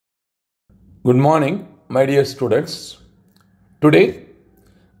Good morning, my dear students. Today,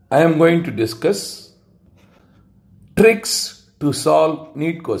 I am going to discuss tricks to solve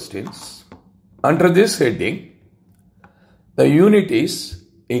NEET questions. Under this heading, the unit is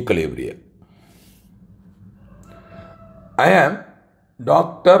equilibrium. I am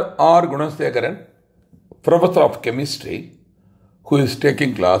Dr.R.G, Professor of Chemistry, who is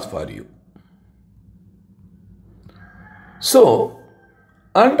taking class for you. So,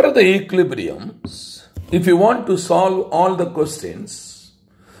 under the equilibriums, if you want to solve all the questions,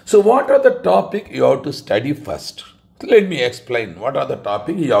 so what are the topic you have to study first? Let me explain what are the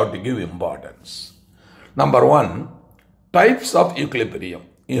topic you have to give importance. Number one, types of equilibrium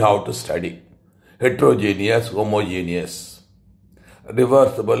you have to study. Heterogeneous, homogeneous,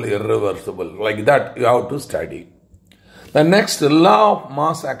 reversible, irreversible, like that you have to study. The next, law of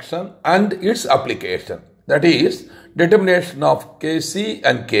mass action and its application. That is, determination of Kc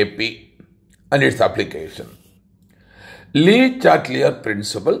and Kp and its application. Le-Chatelier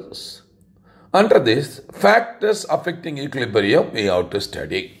principles. Under this, factors affecting equilibrium we have to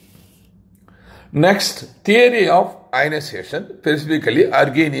study. Next, theory of ionization, specifically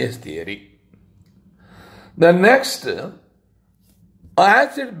Arrhenius theory. The next,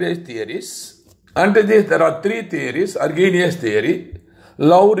 acid-base theories. Under this, there are three theories: Arrhenius theory,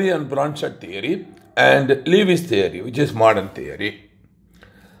 Lowry and Bronsted theory, and Lewis theory, which is modern theory.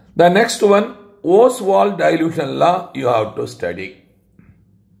 The next one, Ostwald dilution law, you have to study.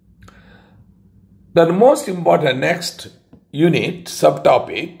 The most important next unit,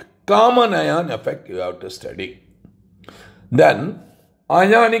 subtopic, common ion effect, you have to study. Then,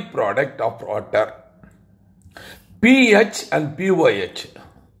 ionic product of water, pH and pOH,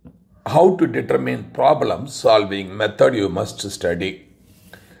 how to determine problem solving method you must study.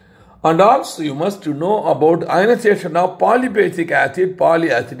 And also you must know about ionization of polybasic acid,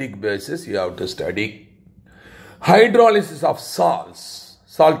 polyacidic bases you have to study. Hydrolysis of salts,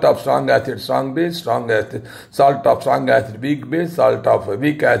 salt of strong acid, strong base, strong acid, salt of strong acid, weak base, salt of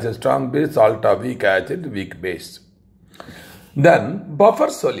weak acid, strong base, salt of weak acid, weak base. Then buffer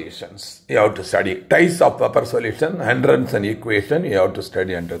solutions you have to study. Types of buffer solution, Henderson equation you have to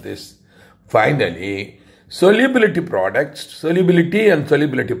study under this. Finally, solubility products, solubility and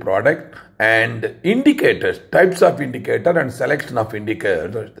solubility product, and indicators, types of indicator and selection of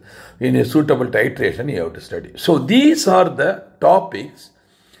indicators in a suitable titration you have to study. So these are the topics.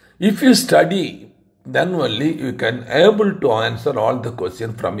 If you study, then only you can able to answer all the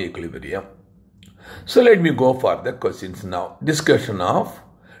questions from equilibrium. So let me go for the questions now. Discussion of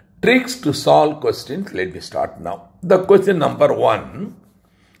tricks to solve questions. Let me start now. The question number one.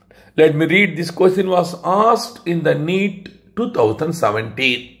 Let me read. This question was asked in the NEET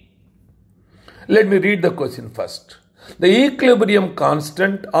 2017. Let me read the question first. The equilibrium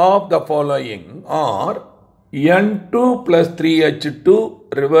constant of the following are N2 plus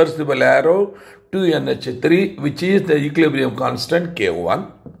 3H2 reversible arrow 2NH3, which is the equilibrium constant K1.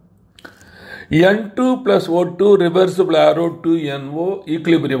 N2 plus O2 reversible arrow 2NO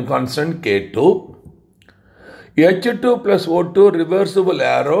equilibrium constant K2. H2 plus O2 reversible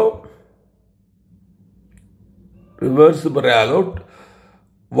arrow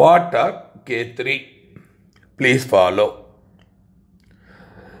water K3. Please follow.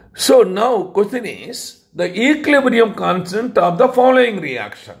 So now question is the equilibrium constant of the following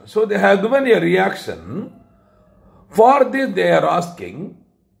reaction. So they have given a reaction. For this they are asking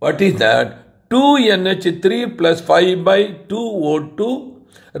what is that? 2NH3 plus 5 by 2O2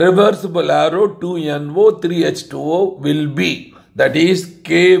 reversible arrow 2NO 3H2O will be, that is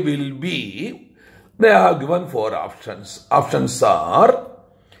K will be, they have given four options. Options are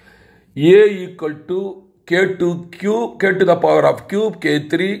A equal to K2 cube, K to the power of cube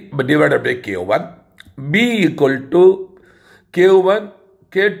K3 divided by K1. B equal to K1,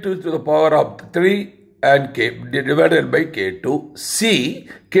 K2 to the power of 3 and K divided by K2. C,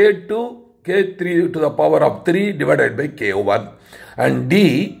 K2, K3 to the power of 3 divided by K1. And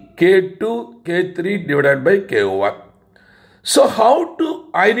D, K2, K3 divided by K1. So how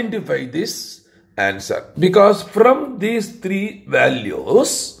to identify this answer? Because from these three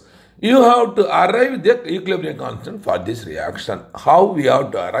values, you have to arrive the equilibrium constant for this reaction. How we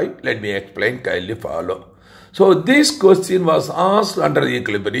have to arrive? Let me explain, kindly follow. So this question was asked under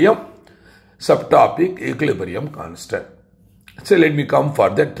equilibrium, subtopic equilibrium constant. So let me come for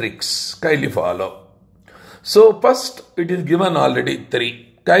the tricks, kindly follow. So first it is given already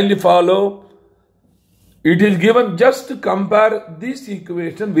 3. Kindly follow. It is given just to compare this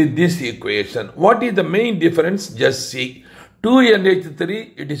equation with this equation. What is the main difference? Just see.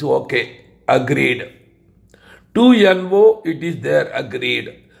 2NH3, it is okay. Agreed. 2NO, it is there.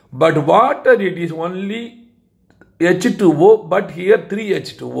 Agreed. But water, it is only H2O, but here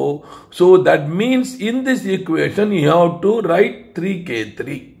 3H2O. So that means in this equation you have to write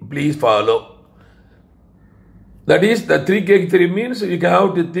 3K3. Please follow. That is, the 3K3 means you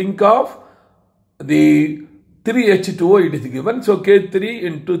have to think of the 3H2O, it is given. So K3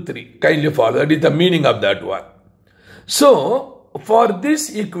 into 3. Kindly follow. That is the meaning of that one. So for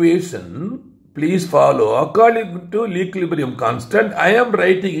this equation, please follow. According to equilibrium constant, I am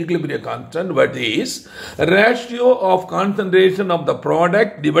writing equilibrium constant, what is ratio of concentration of the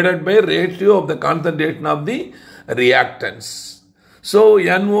product divided by ratio of the concentration of the reactants. So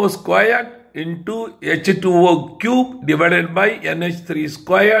NO squared into H2O cube divided by NH3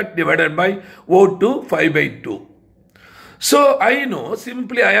 squared divided by O2 5 by 2. So I know,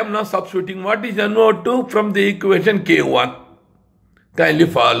 simply I am now substituting what is NO2 from the equation K1. Kindly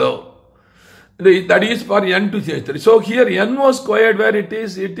follow. That is for N to CH3. So here NO squared, where it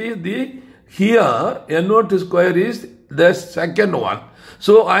is the, here NO2 square is the second one.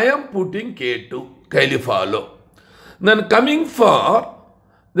 So I am putting K2. Kindly follow. Then coming for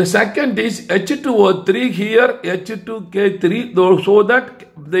the second is H2O3, here H2K3, so that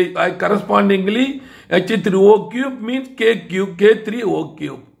I correspondingly H3O cube means K cube, K3O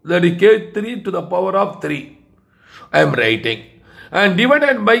cube. That is K3 to the power of 3. I am writing. And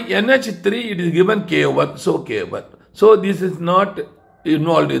divided by NH3, it is given K1, so K1. So this is not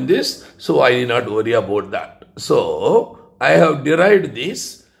involved in this, so I need not worry about that. So I have derived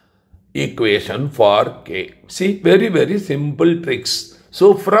this equation for K. See, very, very simple tricks.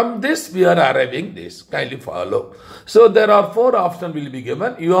 So from this we are arriving this. Kindly follow. So there are 4 options will be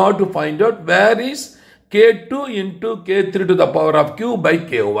given. You have to find out where is K2 into K3 to the power of Q by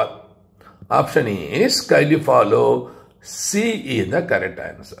K1. Option is, kindly follow, C is the correct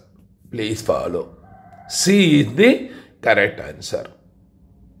answer. Please follow. C is the correct answer.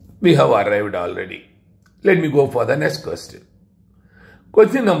 We have arrived already. Let me go for the next question.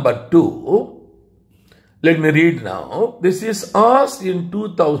 Question number 2. Let me read now. This is asked in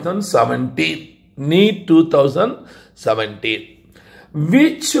 2017. NEET 2017.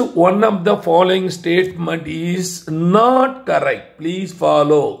 Which one of the following statement is not correct? Please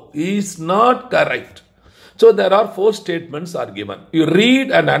follow. Is not correct. So there are 4 statements are given. You read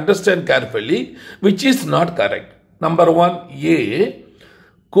and understand carefully which is not correct. Number 1, A.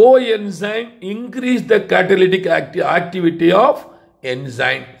 Coenzyme increase the catalytic activity of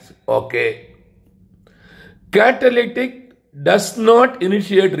enzymes. Okay. Catalytic does not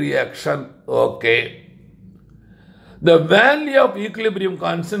initiate reaction. Okay. The value of equilibrium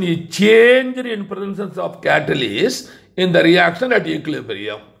constant is changed in presence of catalyst in the reaction at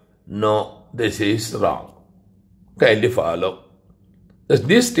equilibrium. No, this is wrong. Kindly follow.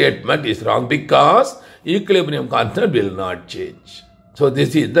 This statement is wrong because equilibrium constant will not change. So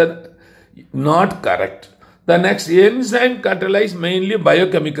this is the not correct. The next, enzyme catalyze mainly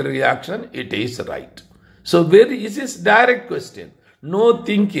biochemical reaction. It is right. So this is direct question. No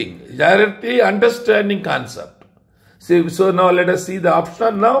thinking. Directly understanding concept. So now let us see the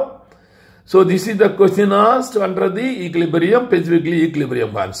option now. So this is the question asked under the equilibrium, specifically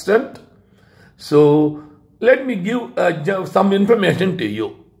equilibrium constant. So let me give some information to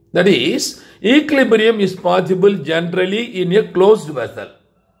you. That is, equilibrium is possible generally in a closed vessel.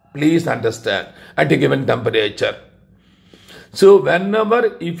 Please understand, at a given temperature. So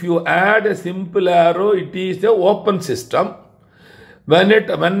whenever, if you add a simple arrow, it is an open system.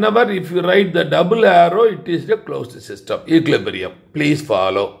 Whenever if you write the double arrow, it is a closed system, equilibrium. Please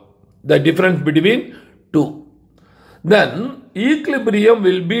follow the difference between two. Then equilibrium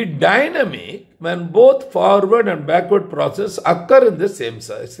will be dynamic when both forward and backward process occur in the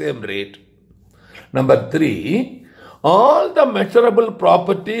same rate. Number 3, all the measurable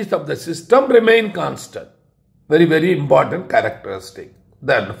properties of the system remain constant. Very, very important characteristic.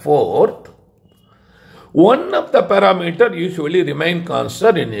 Then 4th, one of the parameters usually remain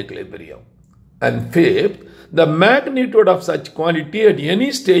constant in equilibrium. And 5th, the magnitude of such quantity at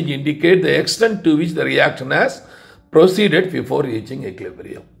any stage indicate the extent to which the reaction has proceeded before reaching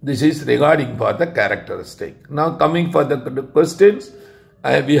equilibrium. This is regarding for the characteristic. Now coming for the questions,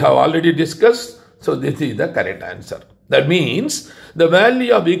 we have already discussed. So this is the correct answer. That means the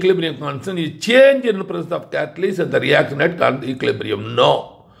value of equilibrium constant is changed in the presence of catalyst and the reaction at equilibrium.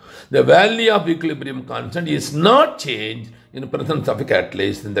 No. The value of equilibrium constant is not changed in the presence of a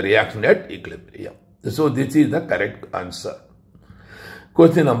catalyst in the reaction at equilibrium. So this is the correct answer.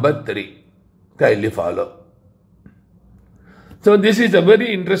 Question number 3. Kindly follow. So this is a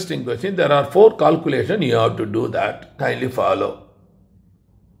very interesting question. There are 4 calculations. You have to do that. Kindly follow.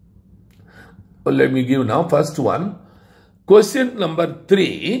 Let me give now first one. Question number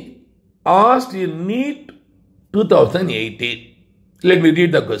 3 asked in NEET 2018. Let me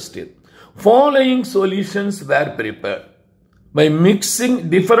read the question. Following solutions were prepared by mixing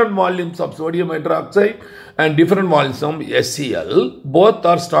different volumes of sodium hydroxide and different volumes of HCl. Both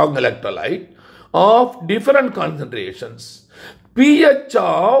are strong electrolyte of different concentrations. pH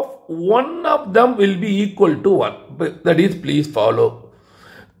of one of them will be equal to 1. That is, please follow.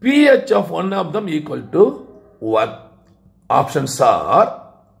 pH of one of them equal to 1. Options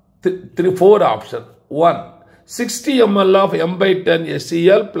are 4 options. 1. 60 ml of m by 10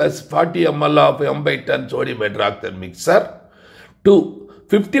 HCl plus 40 ml of m by 10 sodium hydroxide mixture. 2.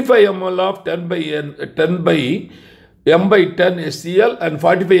 55 ml of 10 by m by 10 HCl and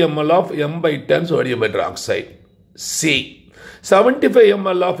 45 ml of m by 10 sodium hydroxide. C. 75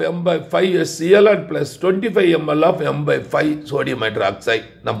 ml of m by 5 HCl and plus 25 ml of m by 5 sodium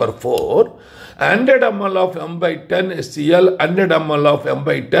hydroxide. Number 4. 100 ml of m by 10 HCl, 100 ml of m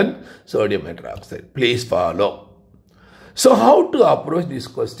by 10 sodium hydroxide. Please follow. So how to approach this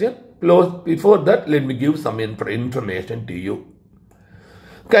question? Before that, let me give some information to you.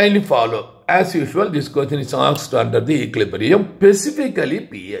 Kindly follow. As usual, this question is asked under the equilibrium, specifically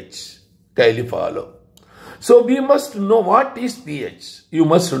pH. Kindly follow. So we must know what is pH. You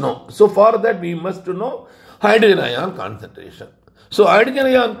must know. So for that, we must know hydrogen ion concentration. So hydrogen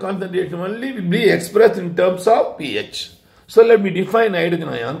ion concentration only will be expressed in terms of pH. So let me define hydrogen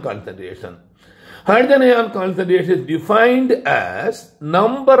ion concentration. Hydrogen ion concentration is defined as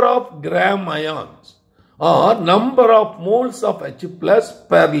number of gram ions or number of moles of H plus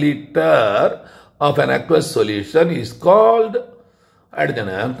per liter of an aqueous solution is called hydrogen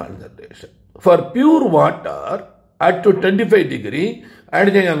ion concentration. For pure water at to 25 degree,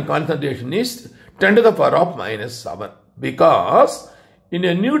 hydrogen ion concentration is 10 to the power of minus 7. Because in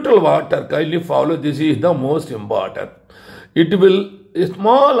a neutral water, kindly follow, this is the most important. A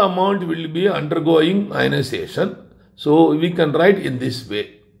small amount will be undergoing ionization. So we can write in this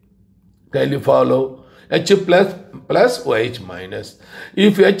way. Kindly follow. H plus OH minus.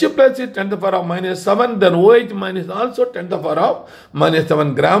 If H plus is 10 to the power of minus 7, then OH minus also 10 to the power of minus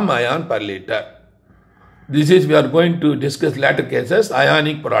 7 gram ion per liter. This is, we are going to discuss later cases,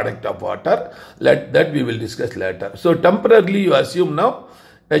 ionic product of water. That we will discuss later. So temporarily you assume now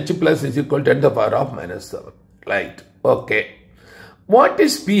H plus is equal to 10 to the power of minus 7. Right. Okay. What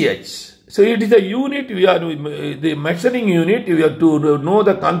is pH? So it is a unit, the measuring unit, we have to know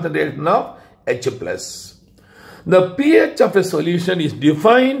the concentration of H plus. The pH of a solution is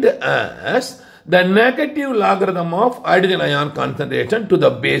defined as the negative logarithm of hydrogen ion concentration to the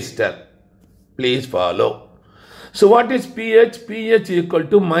base 10. Please follow. So what is pH? pH equal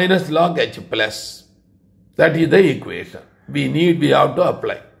to minus log H plus. That is the equation we have to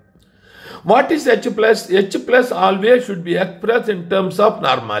apply. What is H plus? H plus always should be expressed in terms of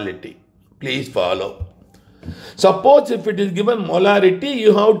normality. Please follow. Suppose if it is given molarity,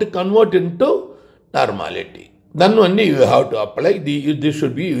 you have to convert into normality. Then only you have to apply. You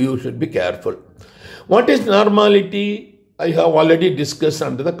should be careful. What is normality? I have already discussed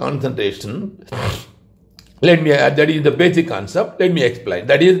under the concentration. That is the basic concept. Let me explain.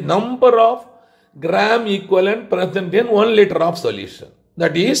 That is number of gram equivalent present in 1 liter of solution.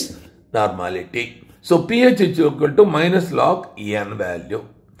 That is normality. So pH is equal to minus log n value.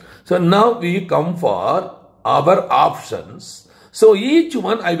 So now we come for our options. So each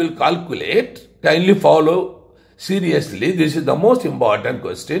one I will calculate. Kindly follow seriously. This is the most important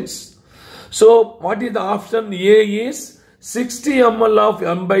questions. So what is the option? A is 60 ml of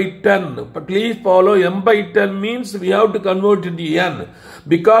m by 10. Please follow. M by 10 means we have to convert into n.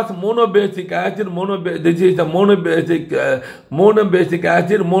 Because monobasic acid, this is the monobasic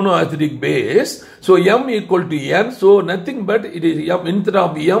acid, monoacidic base. So m equal to n. So nothing but it is m, instead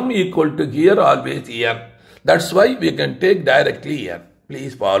of m equal to here always n. That's why we can take directly n.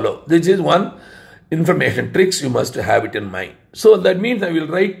 Please follow. This is one information tricks, you must have it in mind. So that means I will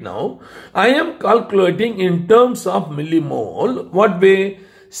write now. I am calculating in terms of millimole. What way?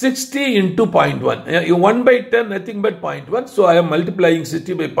 60 into 0.1. 1 by 10, nothing but 0.1. So I am multiplying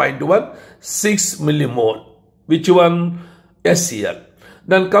 60 by 0.1, 6 millimole. Which one? HCl.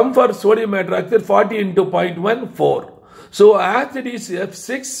 Then come for sodium hydroxide, 40 into 0.1, 4. So acid is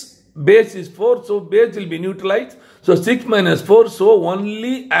F6, base is 4. So base will be neutralized. So 6 minus 4. So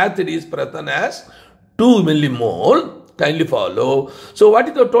only acid is present as 2 millimole. Kindly follow. So what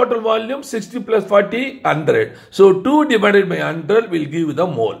is the total volume? 60 plus 40, 100. So 2 divided by 100 will give you the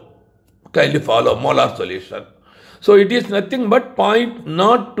mole. Kindly follow. Molar solution. So it is nothing but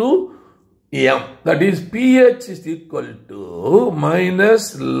 0.02 m. That is pH is equal to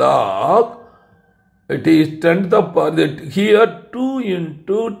minus log It is 10 to the power, here 2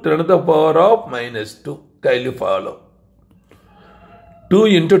 into 10 to the power of minus 2. Kindly follow. 2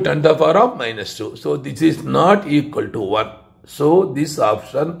 into 10 to the power of minus 2. So this is not equal to 1. So this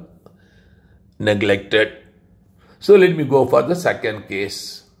option neglected. So let me go for the second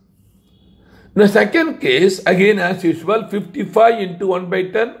case. In the second case, again as usual, 55 into 1 by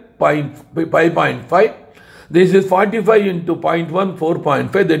 10, 5.5. This is 45 into 0.1,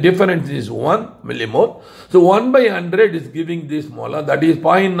 4.5. The difference is 1 millimole. So 1 by 100 is giving this molar. That is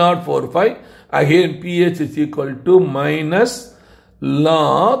 0.045. Again, pH is equal to minus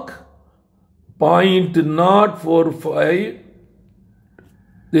log 0.045.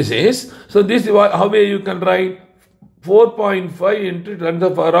 This is, so this is how you can write 4.5 into 10 to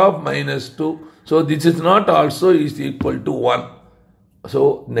the power of minus 2. So this is not also is equal to 1.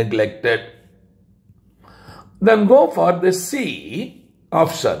 So neglected. Then go for the C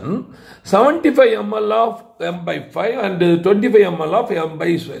option. 75 ml of M by 5 and 25 ml of M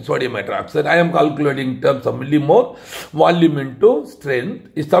by sodium hydroxide. I am calculating in terms of millimole. Volume into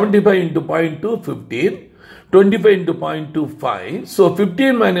strength is 75 into 0.2, 15. 25 into 0.25. So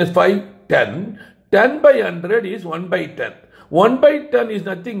 15 minus 5, 10. 10 by 100 is 1 by 10. 1 by 10 is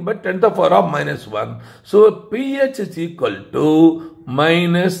nothing but 10 to the power of minus 1. So pH is equal to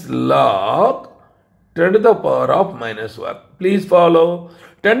minus log 10 to the power of minus 1. Please follow.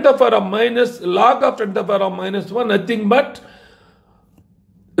 10 to the power of minus, log of 10 to the power of minus 1, nothing but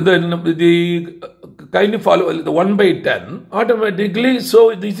the kindly follow the 1 by 10 automatically.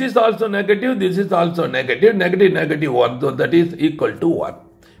 So this is also negative, this is also negative, negative 1. So that is equal to 1.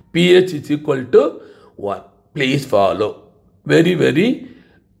 pH is equal to 1. Please follow. Very, very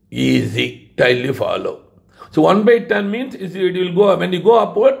easy. Kindly follow. So 1 by 10 means it will go, when you go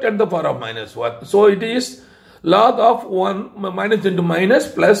upward, 10 to the power of minus 1. So it is log of 1 minus into minus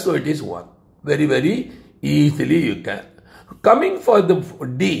plus, so it is 1. Very, very easily you can. Coming for the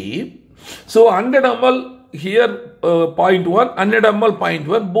D, so 100 ml here 0.1, 100 ml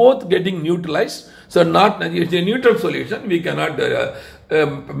 0.1, both getting neutralized. So not, it's a neutral solution, we cannot,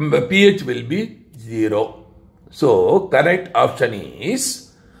 pH will be 0. So correct option is,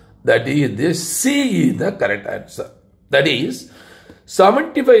 that is this C is the correct answer. That is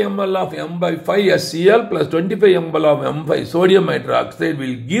 75 ml of M by 5 HCl plus 25 ml of M5 sodium hydroxide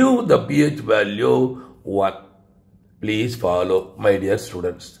will give the pH value 1. Please follow, my dear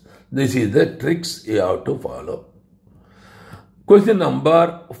students. This is the tricks you have to follow. Question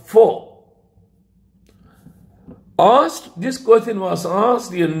number 4. This question was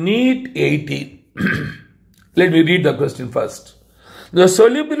asked in NEET 18. Let me read the question first. The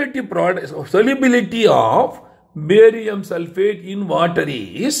solubility of barium sulfate in water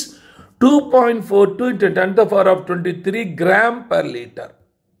is 2.42 into 10 to the power of 23 gram per liter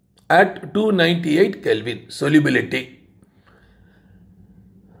at 298 Kelvin solubility.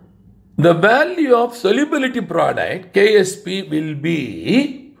 The value of solubility product KSP will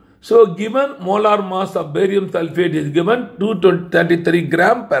be, so given molar mass of barium sulfate is given 233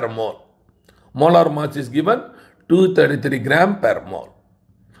 gram per mole. Molar mass is given 233 gram per mole.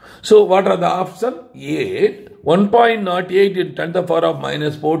 So what are the options? A, 1.08 in 10 to the power of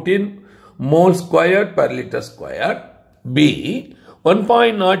minus 14 mole squared per liter squared. B,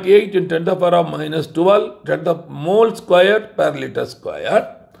 1.08 in 10 to the power of minus 12 mole squared per liter squared.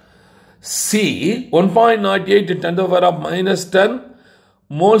 C, 1.08 in 10 to the power of minus 10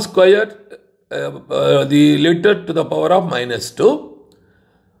 mole squared the liter to the power of minus 2.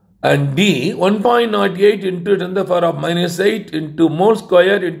 And D, 1.08 into 10 to the power of minus 8 into mole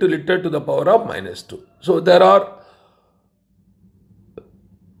square into liter to the power of minus 2. So there are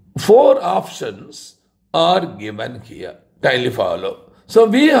 4 options are given here. Kindly follow. So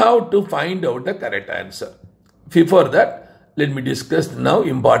we have to find out the correct answer. Before that, let me discuss now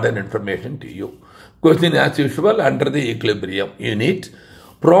important information to you. Question as usual under the equilibrium unit.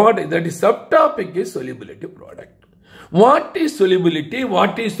 Product, that is subtopic is solubility product. What is solubility?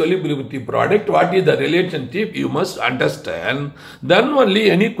 What is solubility product? What is the relationship? You must understand. Then only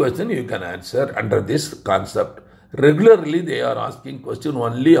any question you can answer under this concept. Regularly they are asking question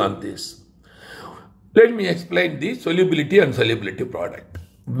only on this. Let me explain the solubility and solubility product.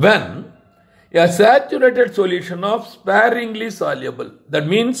 When a saturated solution of sparingly soluble, that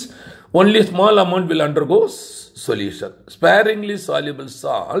means only small amount will undergo solution. Sparingly soluble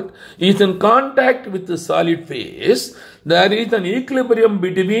salt is in contact with the solid phase. There is an equilibrium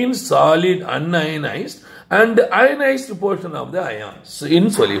between solid unionized and ionized portion of the ions in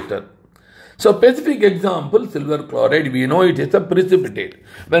solution. So specific example, silver chloride, we know it is a precipitate.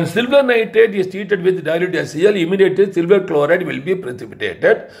 When silver nitrate is treated with diluted HCl, immediately silver chloride will be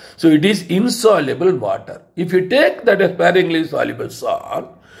precipitated. So it is insoluble in water. If you take that sparingly soluble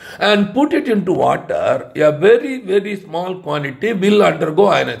salt and put it into water, a very small quantity will undergo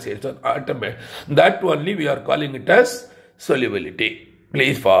ionization. That only we are calling it as solubility.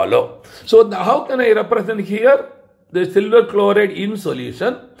 Please follow. So how can I represent here the silver chloride in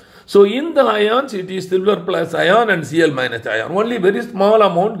solution? So in the ions, it is silver plus ion and Cl minus ion. Only very small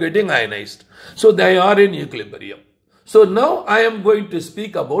amount getting ionized. So they are in equilibrium. So now I am going to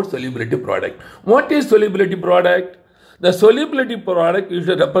speak about solubility product. What is solubility product? The solubility product is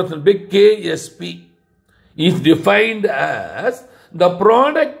represented by Ksp. Is defined as the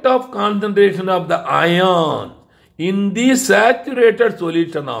product of concentration of the ion in the saturated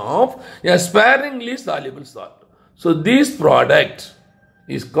solution of a sparingly soluble salt. So this product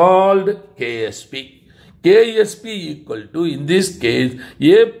is called Ksp. Ksp equal to, in this case,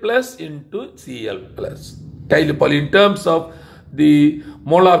 A plus into Cl plus. In terms of the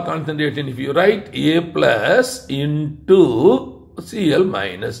molar concentration, if you write A plus into Cl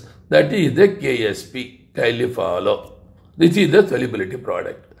minus, that is the Ksp. Kindly follow. This is the solubility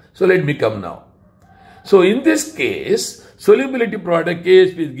product. So let me come now. So in this case, solubility product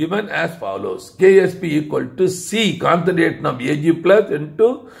Ksp is given as follows. Ksp equal to C, concentration of Ag plus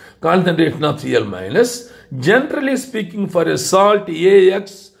into concentration of Cl minus. Generally speaking, for a salt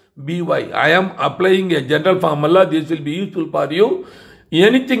Ax By, I am applying a general formula. This will be useful for you.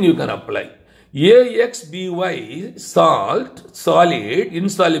 Anything you can apply. Ax By, salt, solid,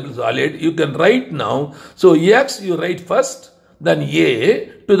 insoluble solid, you can write now. So X you write first, then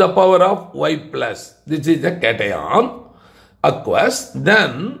A to the power of Y plus. This is a cation, aqueous.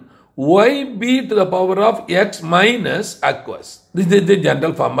 Then Yb to the power of X minus aqueous. This is the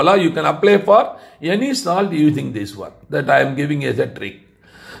general formula. You can apply for any salt using this one that I am giving as a trick.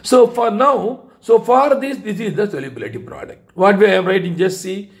 So for now, for this is the solubility product. What way I am writing, just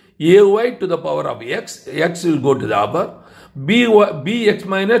see. Ay to the power of X, X will go to the upper, Bx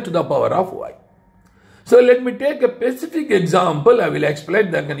minus to the power of Y. So let me take a specific example. I will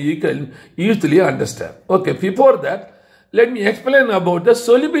explain that you can easily understand. Okay, before that, let me explain about the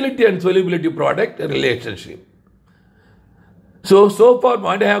solubility and solubility product relationship. So far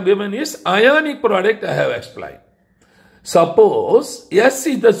what I have given is ionic product I have explained. Suppose S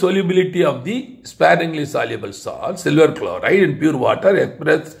is the solubility of the sparingly soluble salt, silver chloride in pure water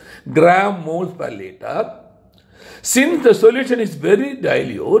expressed gram moles per liter. Since the solution is very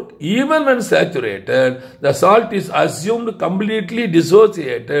dilute, even when saturated, the salt is assumed completely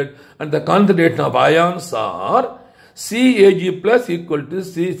dissociated and the concentration of ions are Cag plus equal to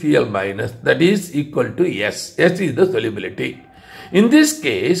CCl minus, that is equal to S. S is the solubility. In this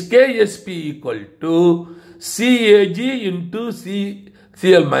case, Ksp equal to Cag into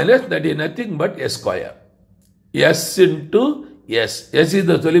Cl minus, that is nothing but S square. S into S. S is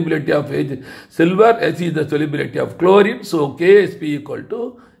the solubility of silver, S is the solubility of chlorine, so Ksp equal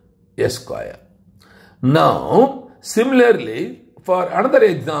to S square. Now, similarly, for another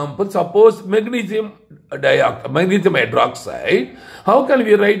example, suppose magnesium hydroxide. How can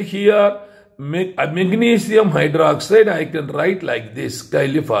we write here? Magnesium hydroxide, I can write like this.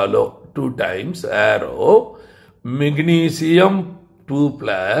 Kindly follow. 2 times arrow. Magnesium 2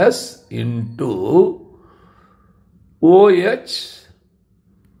 plus into OH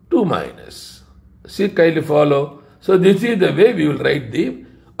 2 minus. See, kindly follow. So this is the way we will write the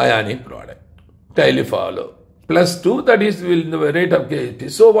ionic product. Kindly follow. Plus 2, that is the rate of Ksp.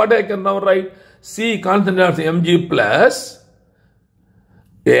 So what I can now write? C concentration of Mg plus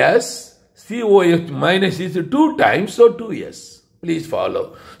S, COH minus is 2 times, so 2S. Please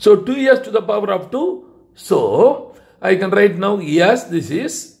follow. So 2S to the power of 2. So I can write now S, this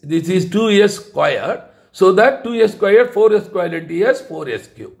is 2S squared. So that 2S squared, 4S squared into S,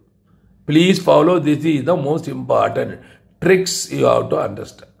 4S cube. Please follow. This is the most important tricks you have to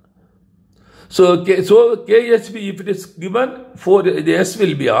understand. So Ksp, if it is given, the S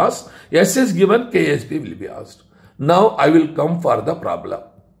will be asked. S is given, Ksp will be asked. Now I will come for the problem.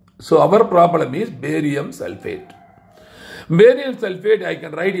 So our problem is barium sulfate. Barium sulfate I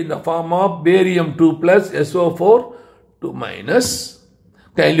can write in the form of barium 2 plus SO4 2 minus.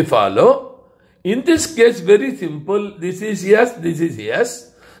 Kindly follow. In this case, very simple. This is S, this is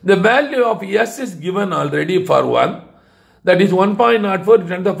S. The value of S is given already for 1. That is 1.04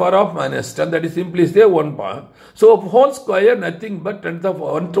 10 to the power of minus 10. That is simply say 1 point. So whole square nothing but 10 to the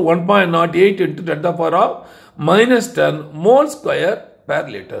power 1.08 into 10 to the power of minus 10 mole square per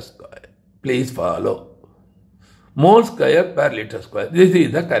liter square. Please follow. Mole square per liter square. This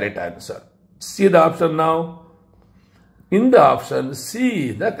is the correct answer. See the option now. In the option C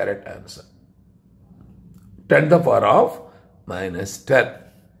is the correct answer. 10 to the power of minus 10.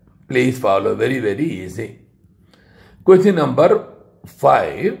 Please follow, very, very easy. Question number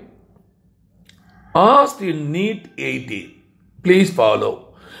 5. Asked in NEET 80. Please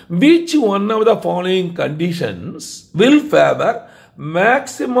follow. Which one of the following conditions will favor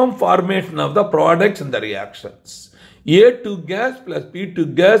maximum formation of the products in the reactions? A to gas plus P to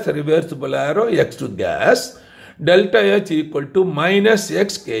gas, reversible arrow, X to gas, delta H equal to minus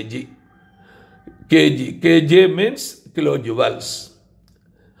X kg. Kj means kilojoules.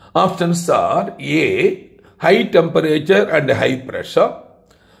 Options are A, high temperature and high pressure,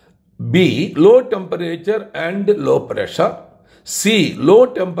 B, low temperature and low pressure, C, low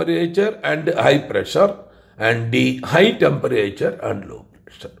temperature and high pressure, and D, high temperature and low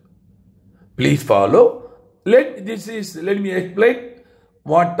pressure. Please follow. Let me explain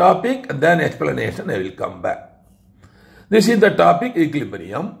what topic and then explanation I will come back. This is the topic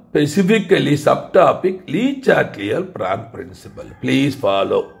equilibrium, specifically subtopic Le-Chatelier-Franck principle. Please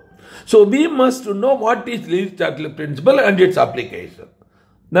follow. So we must know what is Le-Chatelier principle and its application.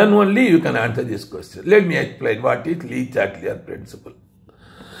 Then only you can answer this question. Let me explain what is Le-Chatelier principle.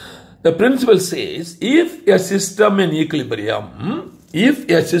 The principle says, if a system in equilibrium,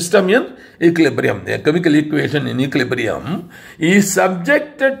 a chemical equation in equilibrium is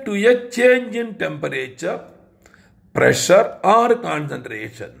subjected to a change in temperature, pressure or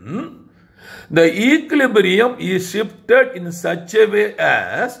concentration, the equilibrium is shifted in such a way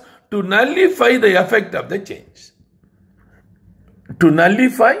as to nullify the effect of the change.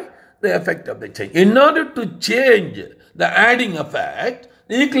 In order to change the adding effect,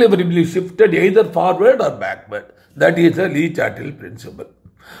 the equilibrium is shifted either forward or backward. That is the Le-Chatelier principle.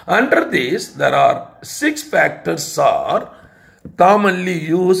 Under this, there are 6 factors are commonly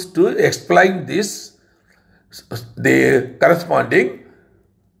used to explain this, the corresponding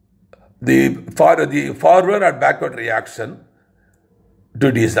the forward or backward reaction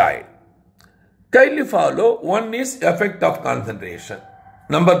to decide. Kindly follow. 1 is effect of concentration.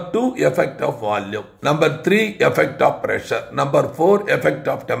 Number 2, effect of volume. Number 3, effect of pressure. Number 4, effect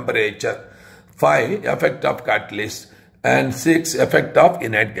of temperature. 5, effect of catalyst. And 6, effect of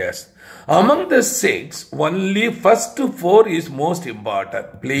inert gas. Among the 6, only first 4 is most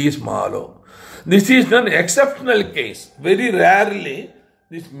important. Please follow. This is an exceptional case. Very rarely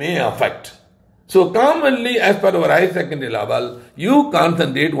this may affect. So commonly as per our higher secondary level, you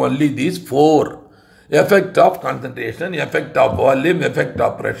concentrate only these 4. Effect of concentration, effect of volume, effect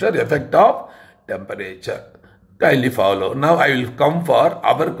of pressure, effect of temperature. Kindly follow. Now I will come for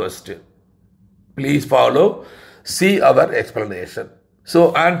our question. Please follow. See our explanation.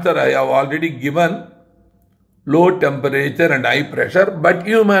 So answer I have already given, low temperature and high pressure, but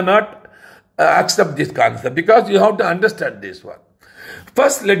you may not accept this concept because you have to understand this one.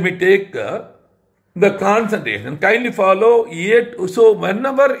 First let me take the concentration. Kindly follow it. So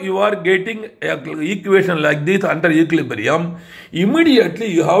whenever you are getting an equation like this under equilibrium, immediately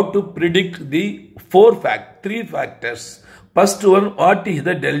you have to predict the 3 factors. First one, what is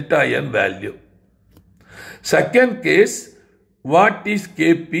the delta N value? Second case, what is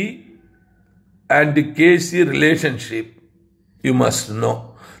Kp and Kc relationship? You must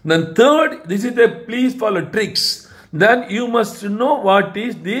know. Then third, this is the please follow tricks. Then you must know what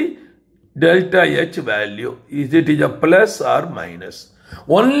is the delta H value. Is it a plus or minus?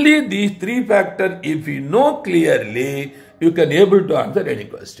 Only these 3 factors, if you know clearly, you can able to answer any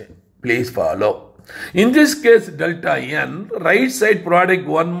question. Please follow. In this case, delta N, right side product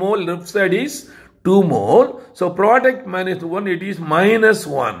 1 mole, left side is 2 mole. So product minus 1, it is minus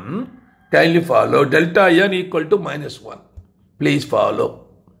 1. Kindly follow. Delta N equal to minus 1. Please follow.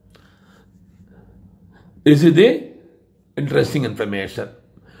 This is the interesting information.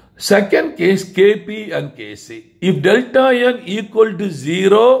 Second case, Kp and Kc. If delta N equal to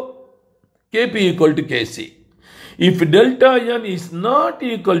 0, Kp equal to Kc. If delta N is not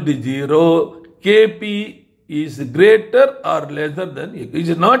equal to 0, Kp is greater or lesser than,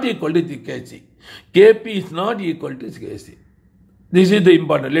 is not equal to Kc. Kp is not equal to Kc. This is the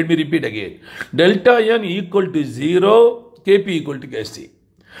important. Let me repeat again. Delta N equal to 0, Kp equal to Kc.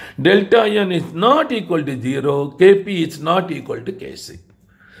 Delta N is not equal to 0, Kp is not equal to Kc.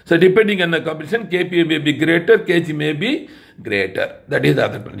 So depending on the composition, Kp may be greater, Kc may be greater. That is the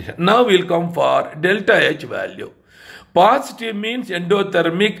other condition. Now we will come for delta H value. Positive means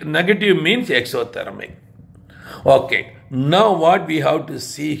endothermic, negative means exothermic. Okay. Now what we have to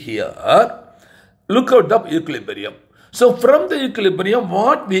see here, look at the equilibrium. So from the equilibrium,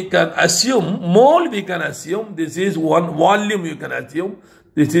 what we can assume, mole we can assume, this is one volume you can assume,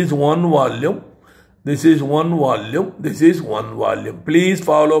 This is one volume. This is one volume. This is one volume. Please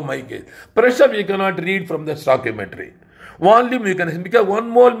follow my case. Pressure we cannot read from the stoichiometry. Volume we can, because 1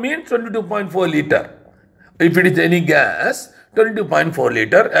 mole means 22.4 liter. If it is any gas, 22.4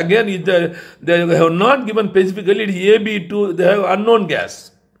 liter. Again, they have not given specifically, it is AB2, they have unknown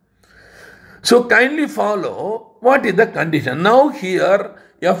gas. So kindly follow what is the condition. Now here,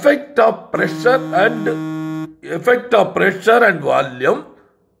 effect of pressure and volume,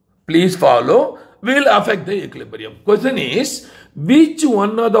 please follow, will affect the equilibrium. Question is, which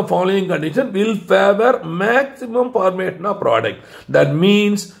one of the following conditions will favor maximum formation of product? That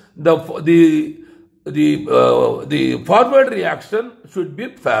means the forward reaction should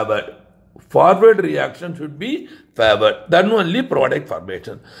be favored. Forward reaction should be favored. Then only product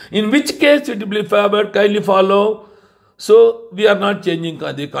formation. In which case it will be favored? Kindly follow. So we are not changing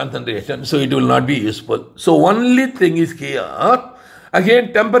the concentration, so it will not be useful. So only thing is here.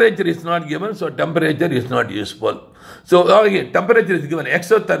 Again, temperature is not given, so temperature is not useful. So again, temperature is given,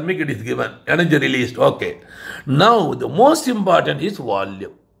 exothermic it is given, energy released, okay. Now, the most important is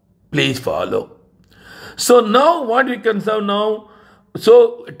volume. Please follow. So now, what we can say now,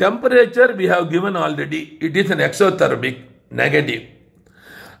 so temperature we have given already, it is an exothermic, negative.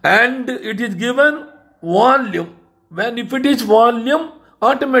 And it is given volume. When if it is volume,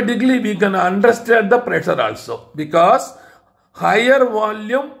 automatically we can understand the pressure also, because higher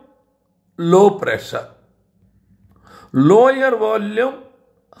volume, low pressure. Lower volume,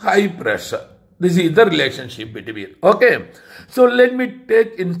 high pressure. This is the relationship between. Okay. So let me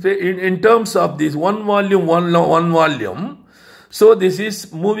take in terms of this one volume, one volume. So this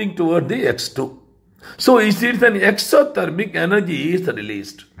is moving toward the X2. So it is an exothermic energy is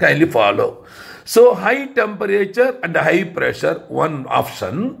released. Kindly follow. So high temperature and high pressure, one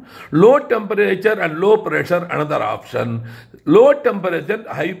option. Low temperature and low pressure, another option. Low temperature,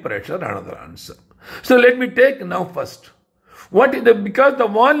 high pressure, another answer. So let me take now first. What is because the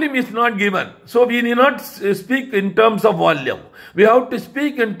volume is not given. So we need not speak in terms of volume. We have to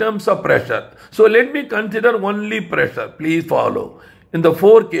speak in terms of pressure. So let me consider only pressure. Please follow. In the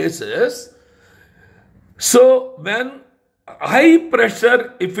 4 cases. So when high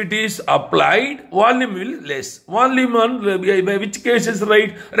pressure, if it is applied, volume will less. Volume on which case is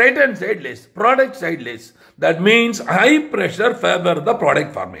right? Right hand side less. Product side less. That means high pressure favor the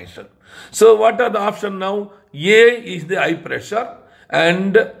product formation. So what are the options now? A is the high pressure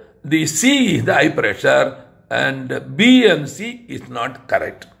and the C is the high pressure and B and C is not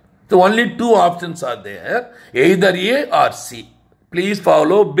correct. So only 2 options are there, either A or C. Please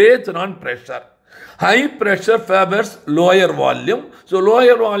follow based on pressure. High pressure favors lower volume. So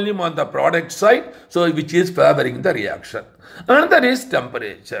lower volume on the product side, so which is favoring the reaction. Another is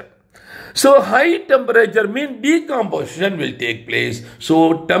temperature. So high temperature means decomposition will take place.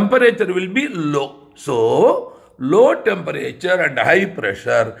 So temperature will be low. So low temperature and high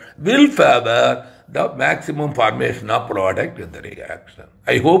pressure will favor the maximum formation of product in the reaction.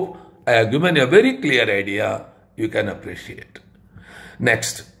 I hope I have given a very clear idea. You can appreciate.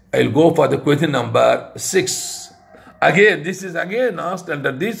 Next, I will go for the question number 6. Again, this is again asked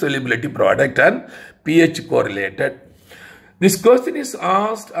under the solubility product and pH correlated. This question is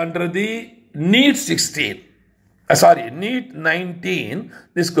asked under the NEET 16. NEET 19.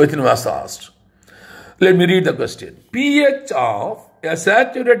 This question was asked. Let me read the question. pH of a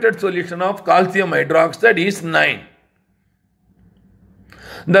saturated solution of calcium hydroxide is 9.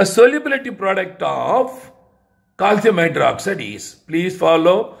 The solubility product of calcium hydroxide is, please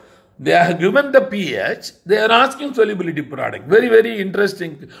follow, they have given the pH, they are asking solubility product. Very, very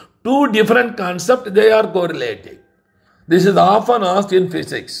interesting. 2 different concepts, they are correlating. This is often asked in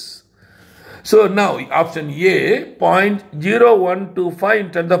physics. So now, option A, 0.0125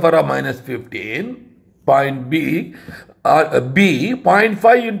 in 10 to the power minus 15. Point B,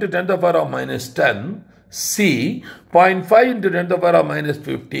 0.5 into 10 to the power minus 10. C, 0.5 into 10 to the power minus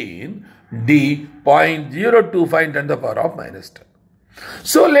 15. D, 0.025 into 10 to the power minus 10.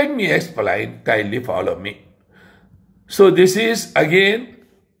 So let me explain, kindly follow me. So this is again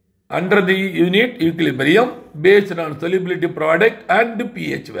under the unit equilibrium based on solubility product and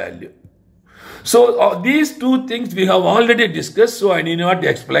pH value. So these 2 things we have already discussed, so I need not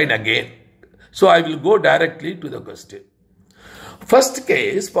explain again. So I will go directly to the question. First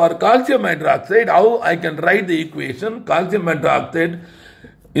case, for calcium hydroxide, how I can write the equation? Calcium hydroxide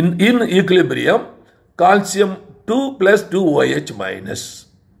in equilibrium, calcium 2 plus 2OH minus.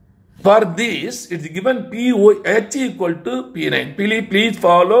 For this, it is given pH equal to P9. Please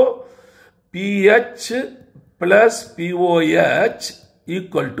follow pH plus pOH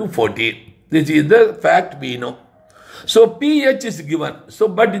equal to 14. This is the fact we know. So pH is given. So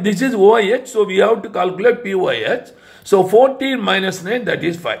but this is OH, so we have to calculate POH. So 14 minus 9, that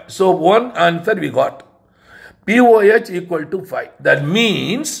is 5. So one answer we got. POH equal to 5. That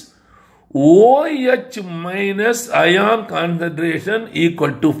means OH minus ion concentration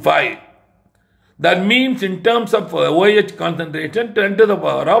equal to 5. That means in terms of OH concentration, 10 to the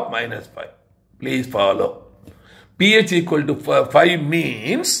power of minus 5. Please follow. pH equal to 5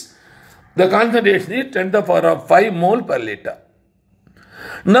 means the concentration is 10 to the power of 5 mole per liter.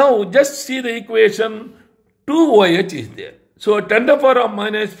 Now just see the equation, 2OH is there. So 10 to the power of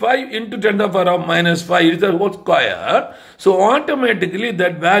minus 5 into 10 to the power of minus 5 is the whole square. So automatically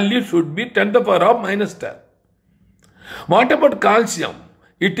that value should be 10 to the power of minus 10. What about calcium?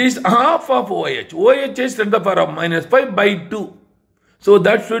 It is half of OH. OH is 10 to the power of minus 5 by 2. So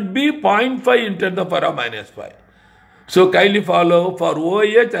that should be 0.5 into 10 to the power of minus 5. So kindly follow. For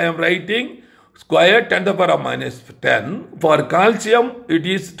OH I am writing square 10 to the power of minus 10. For calcium it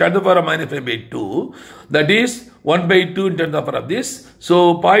is 10 to the power of minus 5 by 2. That is 1 by 2 into 10 to the power of this.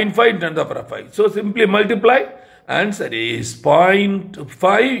 So 0.5 into 10 to the power of 5. So simply multiply. Answer is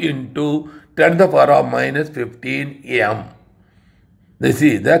 0.5 into 10 to the power of minus 15 m. This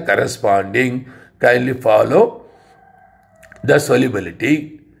is the corresponding. Kindly follow the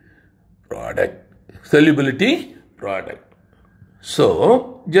solubility product. Solubility product.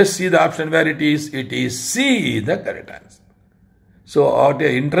 So just see the option where it is. It is C, the correct answer. So what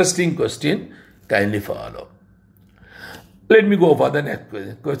an interesting question. Kindly follow. Let me go for the next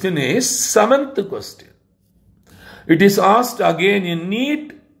question. Question is 7th question. It is asked again in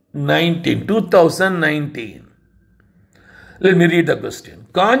NEET 2019. Let me read the question.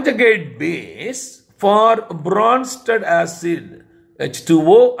 Conjugate base for Bronsted acid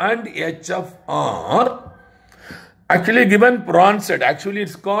H2O and HF are actually given Bronsted. Actually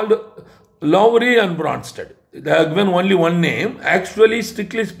it's called Lowry and Bronsted. They have given only one name. Actually,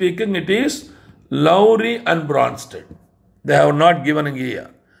 strictly speaking, it is Lowry and Bronsted. They have not given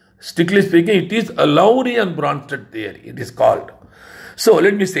here. Strictly speaking, it is a Lowry and Bronsted theory. It is called. So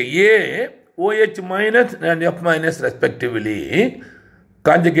let me say A, OH minus and F minus respectively,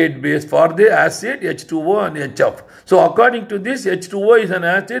 conjugate base for the acid H2O and HF. So according to this, H2O is an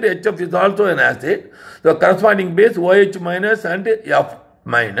acid, HF is also an acid. So corresponding base OH minus and F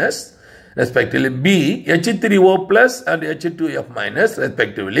minus respectively. B, H3O plus and H2F minus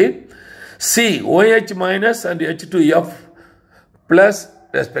respectively. C, OH minus and H2F plus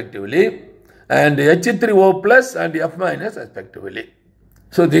respectively. And H3O plus and F minus respectively.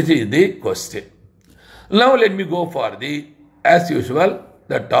 So this is the question. Now let me go for the, as usual,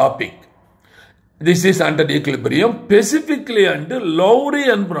 the topic. This is under equilibrium, specifically under Lowry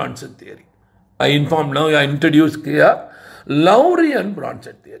and Bronsted theory. I informed now, I introduced here Lowry and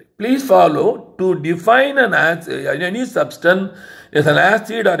Bronsted theory. Please follow. To define an acid, any substance as an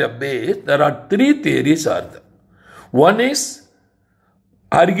acid or a base, there are three theories are there. One is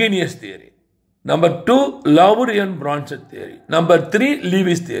Arrhenius theory. Number 2, Lowry and Bronsted theory. Number 3,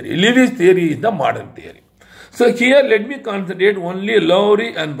 Lewis theory. Lewis theory is the modern theory. So here let me concentrate only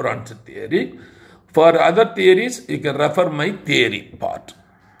Lowry and Bronsted theory. For other theories, you can refer my theory part.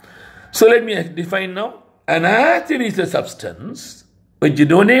 So let me define now. An acid is a substance which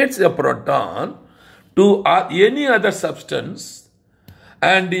donates a proton to any other substance,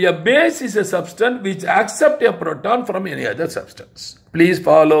 and a base is a substance which accepts a proton from any other substance. Please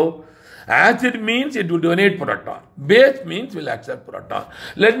follow. Acid means it will donate proton. Base means will accept proton.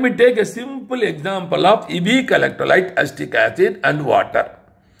 Let me take a simple example of weak electrolyte, acetic acid and water.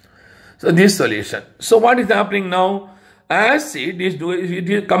 So this solution. So what is happening now? Acid is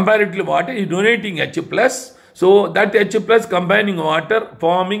comparatively water is donating H plus. So that H plus combining water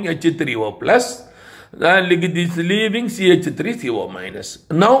forming H3O plus. And this leaving CH3CO minus.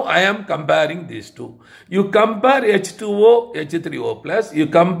 Now I am comparing these two. You compare H2O, H3O plus, you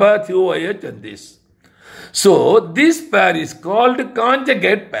compare COH and this. So this pair is called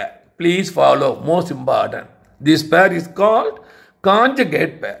conjugate pair. Please follow, most important. This pair is called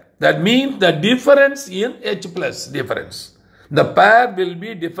conjugate pair. That means the difference in H plus difference. The pair will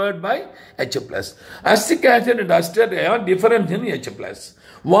be differed by H plus. Acetic acid and acetate ion difference in H plus.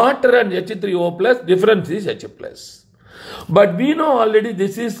 Water and H3O plus difference is H plus. But we know already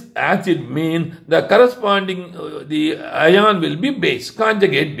this is acid mean the corresponding the ion will be base,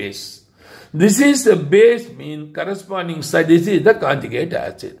 conjugate base. This is the base mean corresponding side. This is the conjugate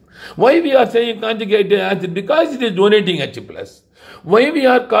acid. Why we are saying conjugate acid? Because it is donating H plus. Why we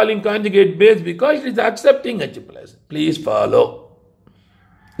are calling conjugate base? Because it is accepting H plus. Please follow.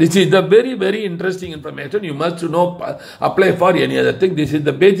 This is the very, very interesting information. You must know, apply for any other thing. This is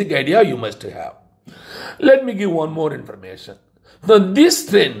the basic idea you must have. Let me give one more information. So this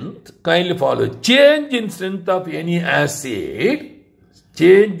strength, kindly follow, change in strength of any acid,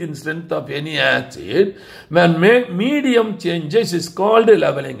 when medium changes is called a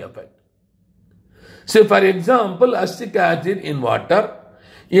leveling effect. So for example, acetic acid in water,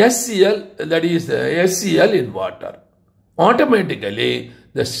 SCl, that is SCl in water, automatically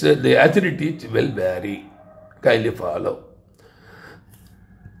the acidity will vary. Kindly follow.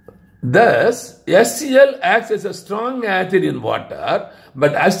 Thus, HCl acts as a strong acid in water,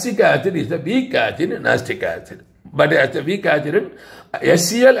 but acetic acid is a weak acid in acetic acid. But as a weak acid,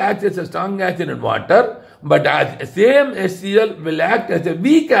 HCl acts as a strong acid in water, but same HCl will act as a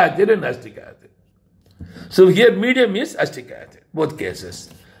weak acid in acetic acid. So here medium is acetic acid, both cases.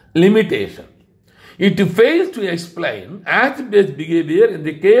 Limitation. It fails to explain acid-base behavior in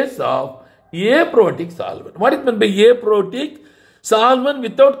the case of aprotic solvent. What is meant by aprotic? Solvent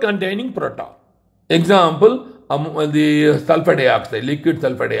without containing proton. Example, the sulfur dioxide, liquid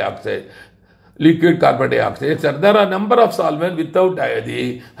sulfur dioxide, liquid carbon dioxide, etc. There are a number of solvents without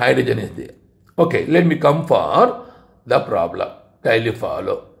the hydrogen is there. Okay, let me come for the problem. Kindly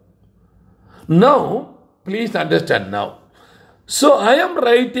follow. Now, please understand now. So, I am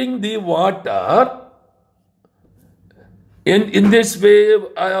writing the water in this way.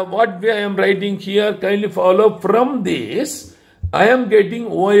 What way I am writing here? Kindly follow. From this, I am getting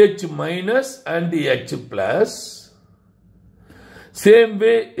OH minus and H plus. Same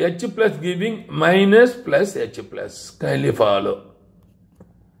way, H plus giving minus plus H plus. Kindly follow.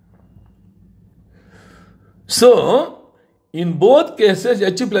 So, in both cases,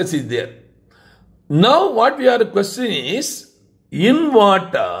 H plus is there. Now, what we are questioning is, in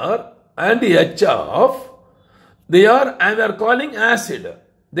water and HF, they are calling acid.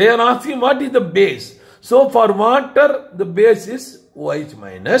 They are asking what is the base. So, for water, the base is OH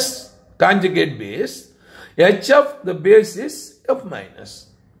minus, conjugate base. HF, the base is F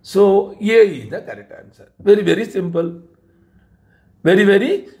minus. So, A is the correct answer. Very, very simple. Very,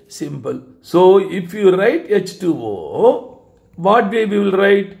 very simple. So, if you write H2O, what way we will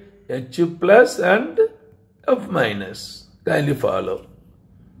write? H plus and F minus. Kindly follow.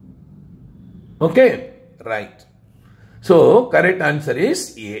 Okay? Right. So, correct answer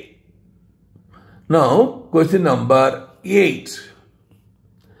is A. Now, question number 8.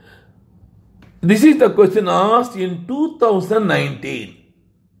 This is the question asked in 2019.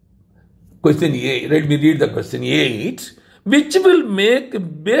 Question 8. Let me read the question 8. Which will make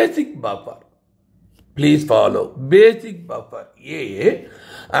basic buffer? Please follow. Basic buffer. A.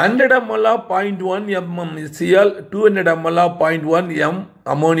 100 ml of 0.1 MmCl, 200 ml of 0.1 m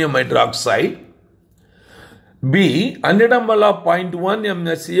ammonium hydroxide. B. 100 ml of 0.1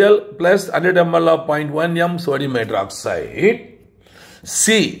 MnCl plus 100 ml of 0.1 m sodium hydroxide.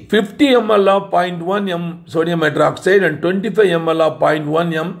 C. 50 ml of 0.1 m sodium hydroxide and 25 ml of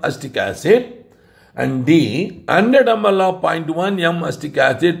 0.1 m acetic acid. And D. 100 ml of 0.1 m acetic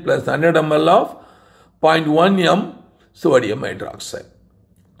acid plus 100 ml of 0.1 m sodium hydroxide.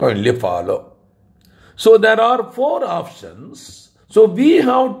 Kindly follow. So there are 4 options. So we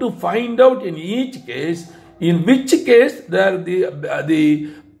have to find out in each case in which case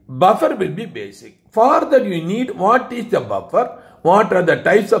the buffer will be basic. For that you need what is the buffer, what are the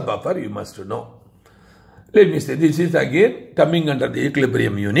types of buffer you must know. Let me say this is again coming under the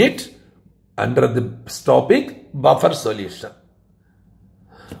equilibrium unit under the topic buffer solution.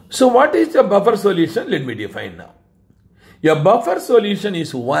 So what is a buffer solution? Let me define now. A buffer solution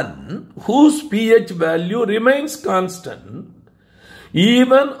is one whose pH value remains constant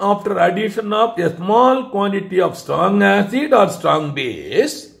even after addition of a small quantity of strong acid or strong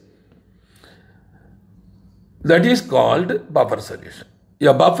base. That is called buffer solution.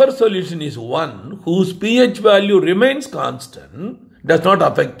 A buffer solution is one whose pH value remains constant, does not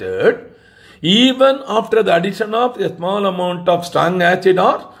affected, even after the addition of a small amount of strong acid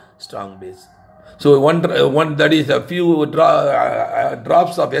or strong base. So, one that is a few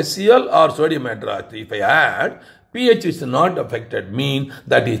drops of HCl or sodium hydroxide. If I add, pH is not affected, mean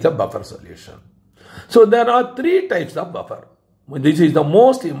that is a buffer solution. So, there are 3 types of buffer. This is the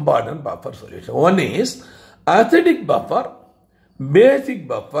most important buffer solution. One is acidic buffer, basic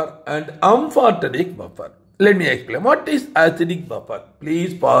buffer and amphoteric buffer. Let me explain. What is acidic buffer?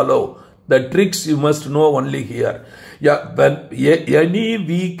 Please follow. The tricks you must know only here. Yeah, when any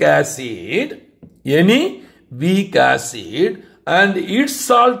weak acid and its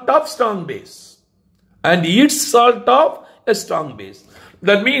salt of strong base. And its salt of a strong base.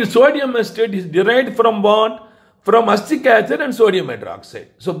 That means sodium acetate is derived from what? From acetic acid and sodium hydroxide.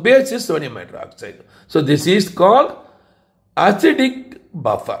 So base is sodium hydroxide. So this is called acidic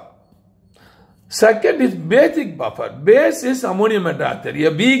buffer. Second is basic buffer. Base is ammonium hydroxide, a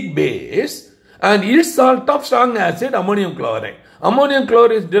weak base, and its salt of strong acid, ammonium chloride. Ammonium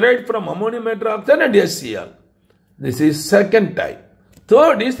chloride is derived from ammonium hydroxide and HCl. This is second type.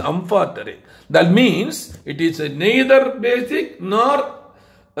 Third is amphoteric. That means it is neither basic nor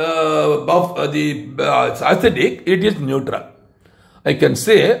acidic. It is neutral. I can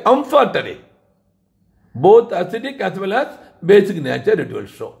say amphoteric. Both acidic as well as basic nature it will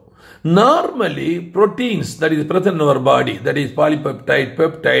show. Normally, proteins that is present in our body, that is polypeptide,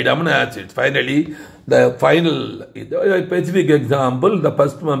 peptide, amino acids. Finally, the final specific example, the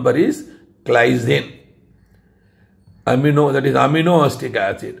first member is glycine. Amino acetic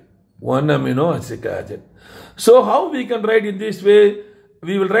acid. One amino acetic acid. So, how we can write in this way?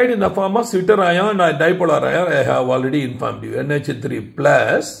 We will write in the form of sweeter ion or dipolar ion. I have already informed you. NH3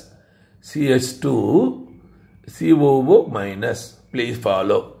 plus CH2 COO minus. Please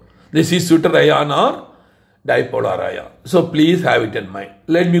follow. This is sweeter ion or dipolar ion. So, please have it in mind.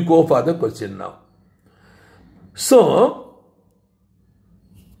 Let me go for the question now. So,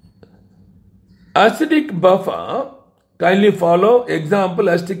 acidic buffer, kindly follow example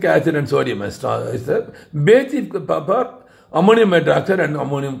acetic acid and sodium ester. Basic buffer, ammonium hydroxide and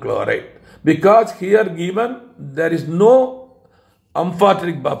ammonium chloride. Because here given there is no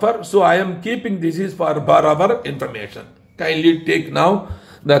amphoteric buffer, so I am keeping this is for our information. Kindly take now,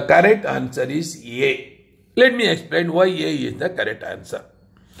 the correct answer is A. Let me explain why A is the correct answer.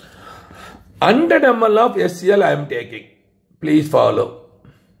 100 ml of HCl I am taking. Please follow.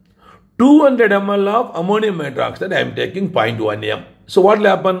 200 ml of ammonium hydroxide I am taking 0.1 m. So what will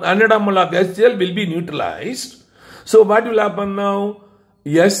happen? 100 ml of HCl will be neutralized. So what will happen now?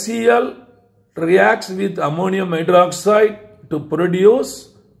 HCl reacts with ammonium hydroxide to produce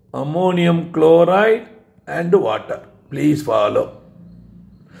ammonium chloride and water. Please follow.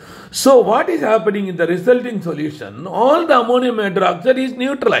 So what is happening in the resulting solution? All the ammonium hydroxide is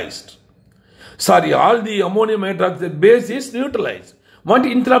neutralized. All the ammonium hydroxide base is neutralized.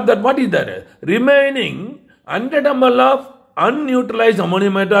 Instead of that, what is there? Remaining 100 ml of unneutralized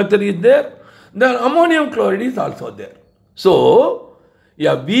ammonium hydroxide is there. The ammonium chloride is also there. So,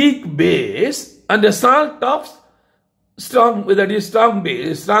 a weak base and a salt of strong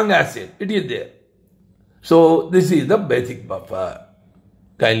acid, it is there. So, this is the basic buffer.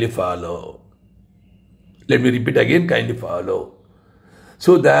 Kindly follow. Let me repeat again, kindly follow.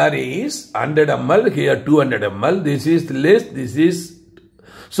 So, there is 100 ml, here 200 ml, this is less, this is.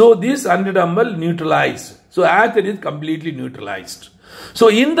 So, this 100 ml neutralized. So, acid is completely neutralized. So,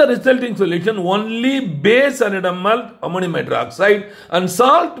 in the resulting solution, only base 100 ml ammonium hydroxide and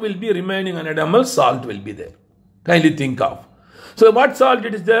salt will be remaining 100 ml, salt will be there. Kindly think of. So, what salt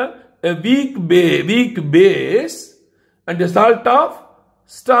it is there? A weak base and a salt of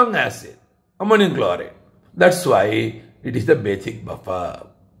strong acid, ammonium chloride. That's why it is the basic buffer.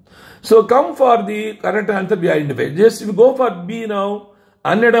 So, come for the correct answer we identified. Just we go for B now.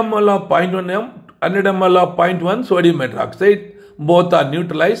 100 ml of 0.1 m, 100 ml of 0.1 sodium hydroxide, both are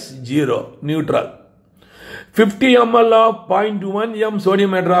neutralized, 0, neutral. 50 ml of 0.1 m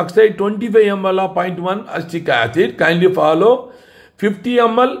sodium hydroxide, 25 ml of 0.1 acetic acid, kindly follow. 50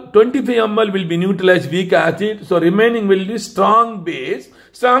 ml, 25 ml will be neutralized weak acid, so remaining will be strong base.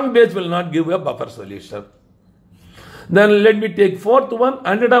 Strong base will not give a buffer solution. Then let me take fourth one,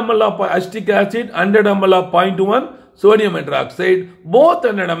 100 ml of acetic acid, 100 ml of 0.1 sodium hydroxide, both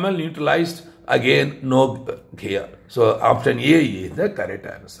 100 ml neutralized, again no here. So option A is the correct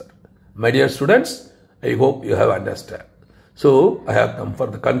answer. My dear students, I hope you have understood. So I have come for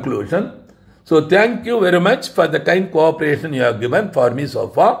the conclusion. So thank you very much for the kind cooperation you have given for me so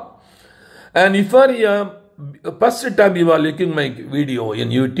far. And if for first time you are looking my video in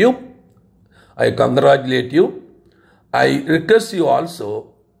YouTube, I congratulate you. I request you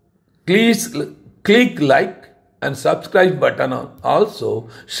also, please click like and subscribe button on. Also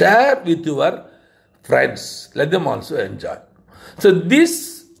share with your friends. Let them also enjoy. So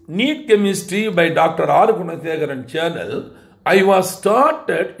this NEET chemistry by Dr.R.G channel, I was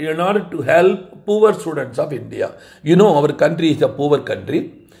started in order to help poor students of India. You know, our country is a poor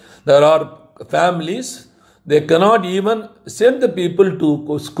country. There are families, they cannot even send the people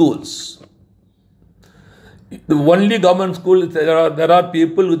to schools. The only government school, there are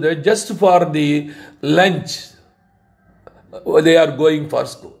people who just for the lunch, they are going for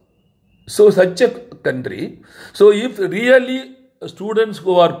school. So such a country. So if really students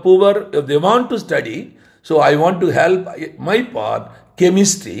who are poor, if they want to study, so I want to help my part,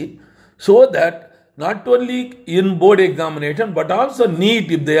 chemistry, so that not only in board examination, but also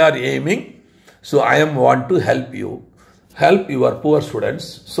NEET if they are aiming. So I want to help you. help your poor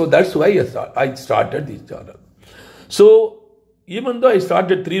students. So that's why I started this channel. So even though I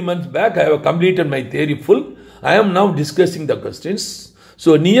started 3 months back, I have completed my theory full. I am now discussing the questions.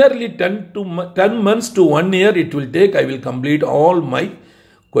 So nearly 10 months to 1 year it will take. I will complete all my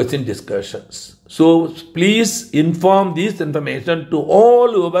question discussions. So please inform this information to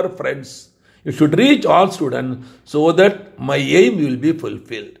all our friends. You should reach all students so that my aim will be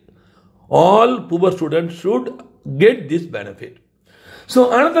fulfilled. All poor students should get this benefit.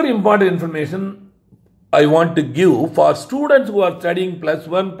 So another important information I want to give for students who are studying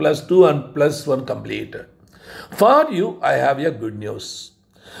 +1, +2 and +1 completed. For you, I have a good news.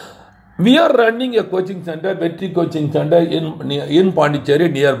 We are running a coaching center, Vetri Coaching Center in Pondicherry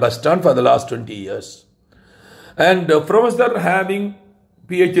near bus stand for the last 20 years. And professor having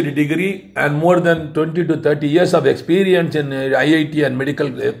PhD degree and more than 20 to 30 years of experience in IIT and medical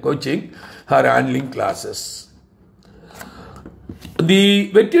coaching are handling classes.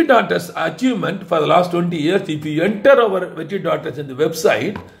 The Vetri Doctors achievement for the last 20 years, if you enter our Vetri Doctors in the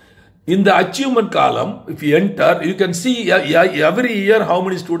website, in the achievement column, if you enter, you can see every year how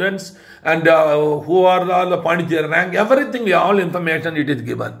many students and who are all the Pondicherry rank, everything, all information it is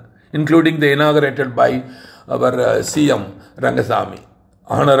given, including the inaugurated by our CM Rangasamy,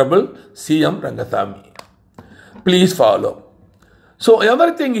 Honorable CM Rangasamy. Please follow. So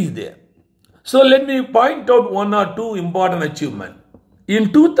everything is there. So let me point out 1 or 2 important achievements.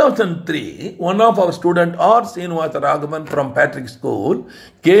 In 2003, one of our students, R. Srinivasa Raghavan from Patrick School,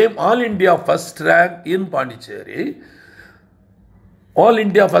 came All India first rank in Pondicherry. All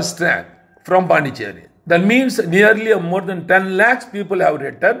India first rank from Pondicherry. That means nearly more than 10 lakhs people have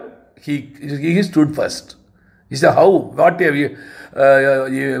written. He stood first. He said, how? What have you,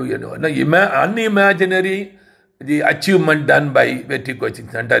 unimaginary the achievement done by Vetri Coaching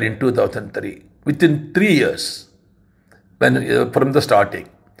Center in 2003, within 3 years. From the starting.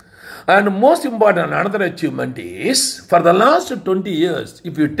 And most important, another achievement is, for the last 20 years,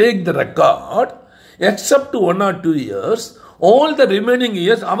 if you take the record, except 1 or 2 years, all the remaining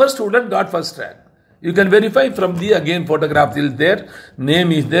years, our student got first rank. You can verify from the, again, photograph is there,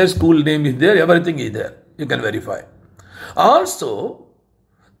 name is there, school name is there, everything is there. You can verify. Also,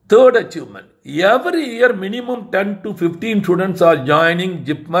 third achievement, every year minimum 10 to 15 students are joining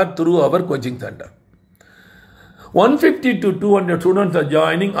JIPMER through our coaching center. 150 to 200 students are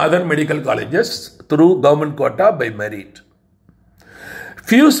joining other medical colleges through government quota by merit.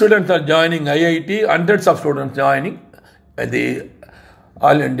 Few students are joining IIT, hundreds of students joining the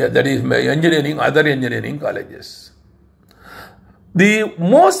All India, that is engineering, other engineering colleges. The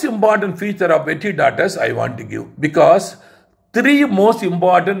most important feature of Vetri Doctors I want to give, because 3 most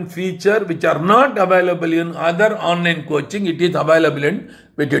important features which are not available in other online coaching, it is available in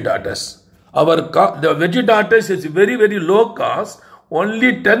Vetri Doctors. The Vetri Doctors is very, very low cost,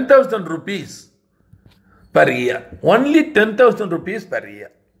 only 10,000 rupees per year. Only 10,000 rupees per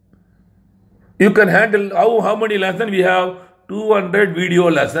year. You can handle how many lessons we have? 200 video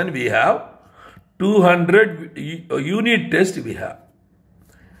lessons we have. 200 unit tests we have.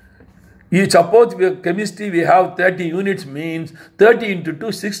 Suppose chemistry we have 30 units, means 30 into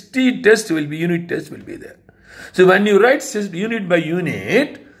 2, 60 tests will be, unit tests will be there. So when you write unit by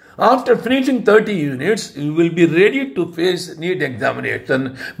unit, after finishing 30 units, you will be ready to face NEET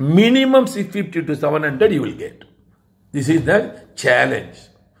examination. Minimum 650 to 700 you will get. This is the challenge.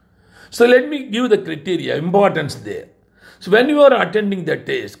 So let me give the criteria, importance there. So when you are attending the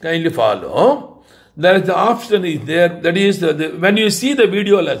test, kindly follow. There is the option is there. That is, when you see the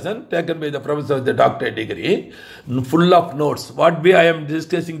video lesson taken by the professor of the doctorate degree, full of notes. What way I am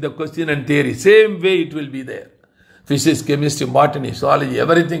discussing the question and theory, same way it will be there. Physics, chemistry, botany, zoology,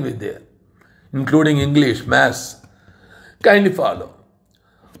 everything is there, including English, maths. Kindly follow.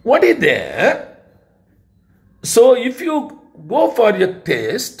 What is there? So if you go for your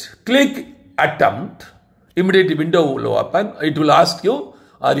test, click attempt, immediate window will open. It will ask you,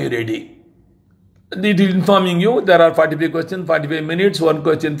 are you ready? It is informing you there are 45 questions, 45 minutes, 1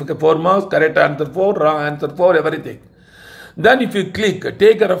 question for 4 marks, correct answer 4, wrong answer 4, everything. Then if you click,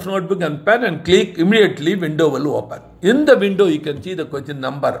 take a rough notebook and pen and click, immediately window will open. In the window you can see the question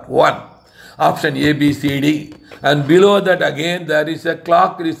number 1, option A, B, C, D. And below that again there is a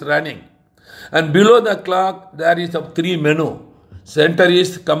clock is running. And below the clock there is a 3 menu. Center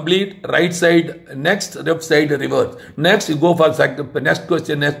is complete, right side next, left side reverse. Next you go for next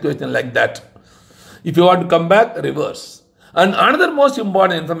question, like that. If you want to come back, reverse. And another most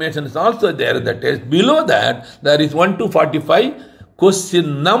important information is also there in the test. Below that, there is 1 to 45.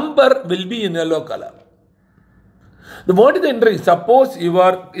 Question number will be in yellow color. What is the interest? Suppose you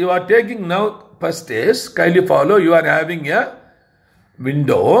are taking now first is, kindly follow, you are having a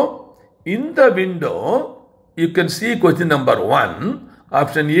window. In the window, you can see question number 1,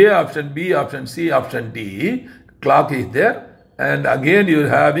 option A, option B, option C, option D. Clock is there. And again, you are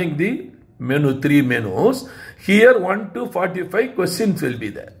having the menu, 3 menus. Here, 1 to 45 questions will be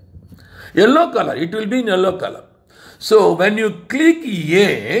there. Yellow color, it will be in yellow color. So, when you click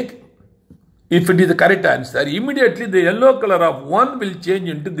A, if it is the correct answer, immediately the yellow color of 1 will change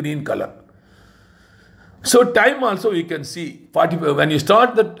into green color. So, time also we can see. 45. When you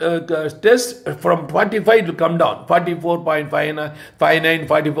start the test, from 45 it will come down. 44.59,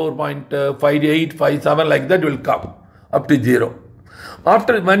 44.58, 57, like that will come up to 0.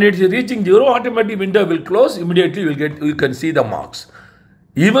 After, when it is reaching 0, automatically window will close. Immediately you can see the marks.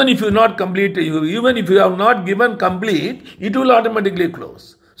 Even if you not complete, even if you have not given complete, it will automatically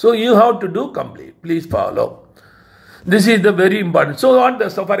close. So you have to do complete. Please follow. This is the very important. So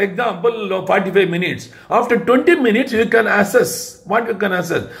for example, 45 minutes. After 20 minutes, you can assess. What you can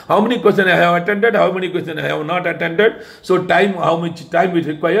assess? How many questions I have attended, how many questions I have not attended. So time, how much time is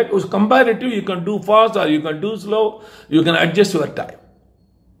required. Comparative, you can do fast or you can do slow. You can adjust your time.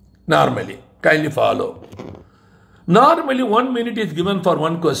 Normally, kindly follow. Normally, 1 minute is given for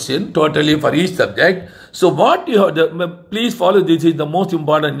one question, totally for each subject. So what you have to, please follow, this is the most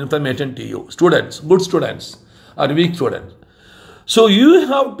important information to you. Students, good students or weak students. So you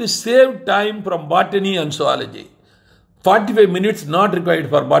have to save time from botany and zoology. 45 minutes not required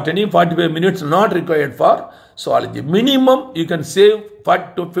for botany, 45 minutes not required for zoology. Minimum you can save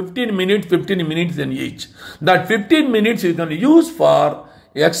 15 minutes in each. That 15 minutes you can use for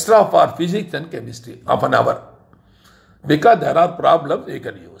extra for physics and chemistry of an hour. Because there are problems you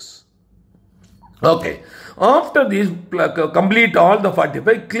can use. Okay. After this, complete all the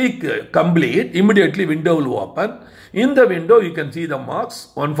 45, click complete. Immediately window will open. In the window, you can see the marks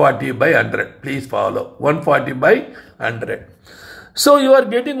 140 by 100. Please follow. 140 by 100. So you are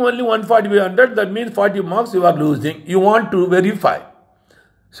getting only 140 by 100. That means 40 marks you are losing. You want to verify.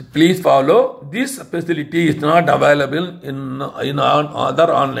 So please follow. This facility is not available in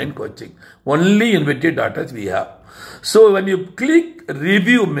other online coaching. Only in Dr.R.G we have. So when you click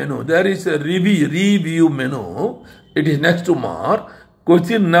review menu, there is a review menu. It is next to mark.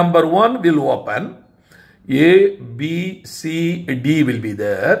 Question number 1 will open. A, B, C, D will be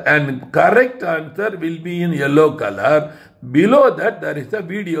there. And correct answer will be in yellow color. Below that, there is a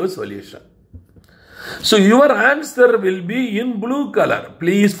video solution. So your answer will be in blue color.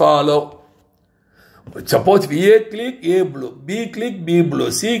 Please follow. Suppose A click A blue, B click B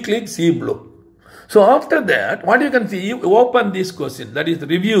blue, C click C blue. So after that, what you can see, you open this question, that is the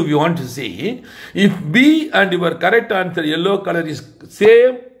review you want to see. If B and your correct answer yellow color is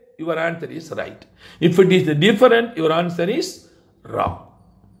same, your answer is right. If it is different, your answer is wrong.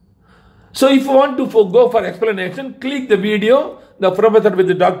 So if you want to go for explanation, click the video. The professor with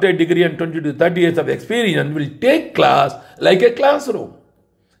the doctorate degree and 20 to 30 years of experience will take class like a classroom.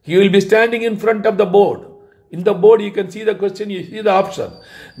 He will be standing in front of the board. In the board, you can see the question, you see the option.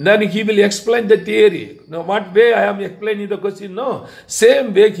 Then he will explain the theory. Now, what way I am explaining the question? No.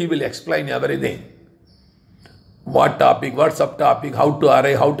 Same way he will explain everything. What topic, what subtopic, how to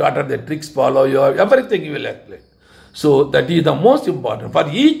array, how to utter the tricks, follow your, everything he will explain. So, that is the most important. For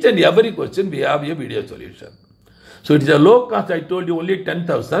each and every question, we have a video solution. So, it is a low cost, I told you, only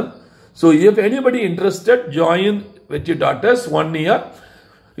 10,000. So, if anybody interested, join with your daughters 1 year.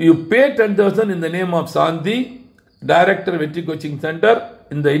 You pay 10,000 in the name of Santi, Director Vetri Coaching Center,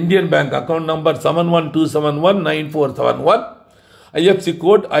 in the Indian Bank account number 712719471, IFSC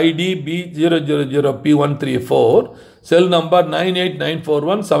code ID B000P134, cell number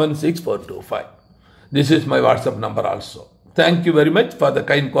 989417645. This is my WhatsApp number also. Thank you very much for the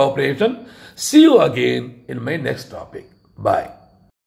kind cooperation. See you again in my next topic. Bye.